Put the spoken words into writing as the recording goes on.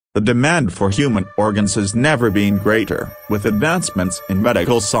The demand for human organs has never been greater. With advancements in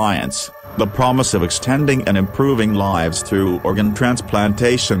medical science, the promise of extending and improving lives through organ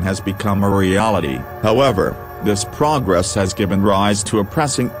transplantation has become a reality. However, this progress has given rise to a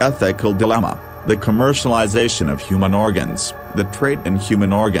pressing ethical dilemma: the commercialization of human organs. The trade in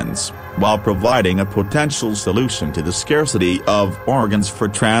human organs, while providing a potential solution to the scarcity of organs for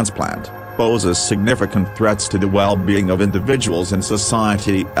transplant, poses significant threats to the well-being of individuals and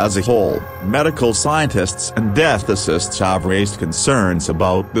society as a whole. Medical scientists and ethicists have raised concerns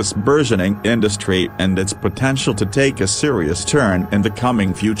about this burgeoning industry and its potential to take a serious turn in the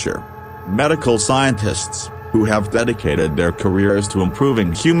coming future. Medical scientists, who have dedicated their careers to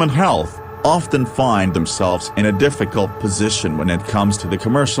improving human health, often find themselves in a difficult position when it comes to the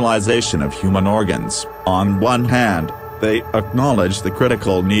commercialization of human organs. On one hand, they acknowledge the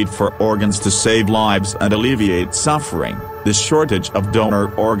critical need for organs to save lives and alleviate suffering. The shortage of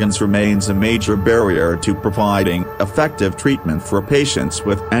donor organs remains a major barrier to providing effective treatment for patients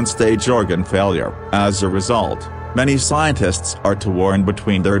with end-stage organ failure. As a result, many scientists are torn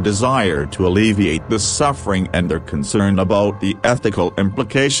between their desire to alleviate this suffering and their concern about the ethical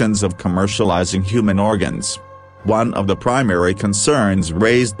implications of commercializing human organs. One of the primary concerns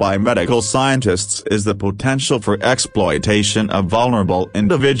raised by medical scientists is the potential for exploitation of vulnerable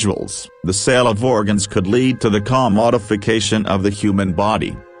individuals. The sale of organs could lead to the commodification of the human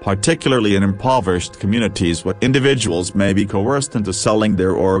body, particularly in impoverished communities where individuals may be coerced into selling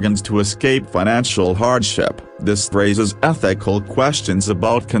their organs to escape financial hardship. This raises ethical questions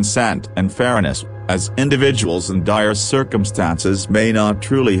about consent and fairness, as individuals in dire circumstances may not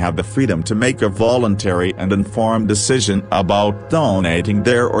truly have the freedom to make a voluntary and informed decision about donating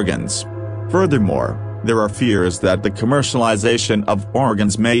their organs. Furthermore, there are fears that the commercialization of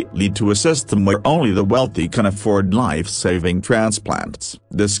organs may lead to a system where only the wealthy can afford life-saving transplants.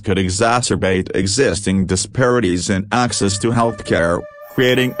 This could exacerbate existing disparities in access to healthcare,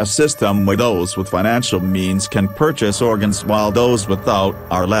 creating a system where those with financial means can purchase organs while those without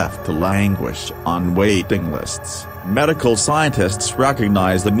are left to languish on waiting lists. Medical scientists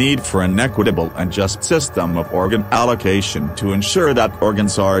recognize the need for an equitable and just system of organ allocation to ensure that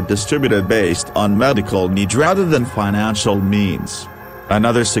organs are distributed based on medical need rather than financial means.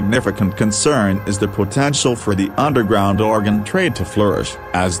 Another significant concern is the potential for the underground organ trade to flourish.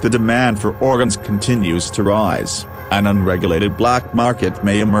 As the demand for organs continues to rise, an unregulated black market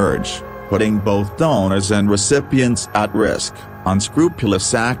may emerge, putting both donors and recipients at risk.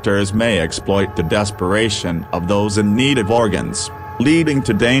 Unscrupulous actors may exploit the desperation of those in need of organs, leading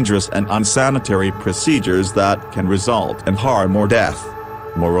to dangerous and unsanitary procedures that can result in harm or death.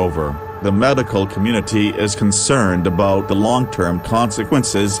 Moreover, the medical community is concerned about the long-term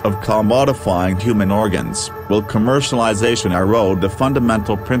consequences of commodifying human organs. Will commercialization erode the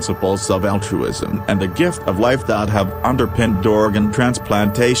fundamental principles of altruism and the gift of life that have underpinned organ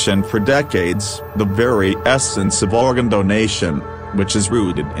transplantation for decades? The very essence of organ donation, which is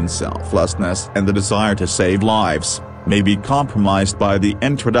rooted in selflessness and the desire to save lives, may be compromised by the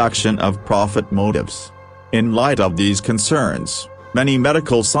introduction of profit motives. In light of these concerns, many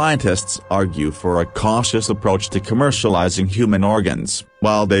medical scientists argue for a cautious approach to commercializing human organs.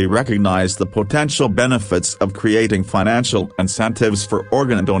 While they recognize the potential benefits of creating financial incentives for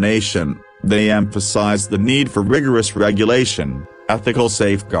organ donation, they emphasize the need for rigorous regulation, ethical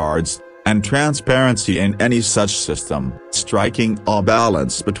safeguards, and transparency in any such system, striking a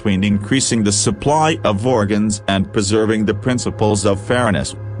balance between increasing the supply of organs and preserving the principles of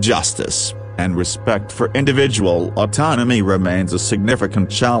fairness, justice, and respect for individual autonomy remains a significant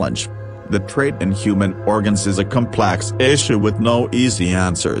challenge. The trade in human organs is a complex issue with no easy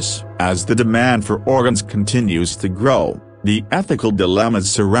answers. As the demand for organs continues to grow, the ethical dilemmas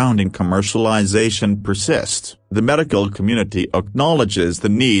surrounding commercialization persist. The medical community acknowledges the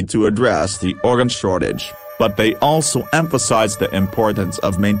need to address the organ shortage, but they also emphasize the importance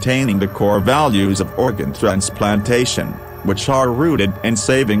of maintaining the core values of organ transplantation, which are rooted in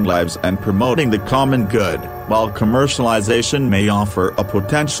saving lives and promoting the common good. While commercialization may offer a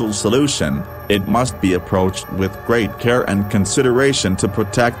potential solution, it must be approached with great care and consideration to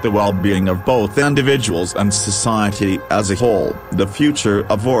protect the well-being of both individuals and society as a whole. The future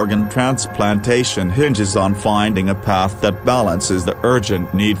of organ transplantation hinges on finding a path that balances the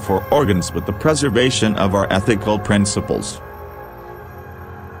urgent need for organs with the preservation of our ethical principles.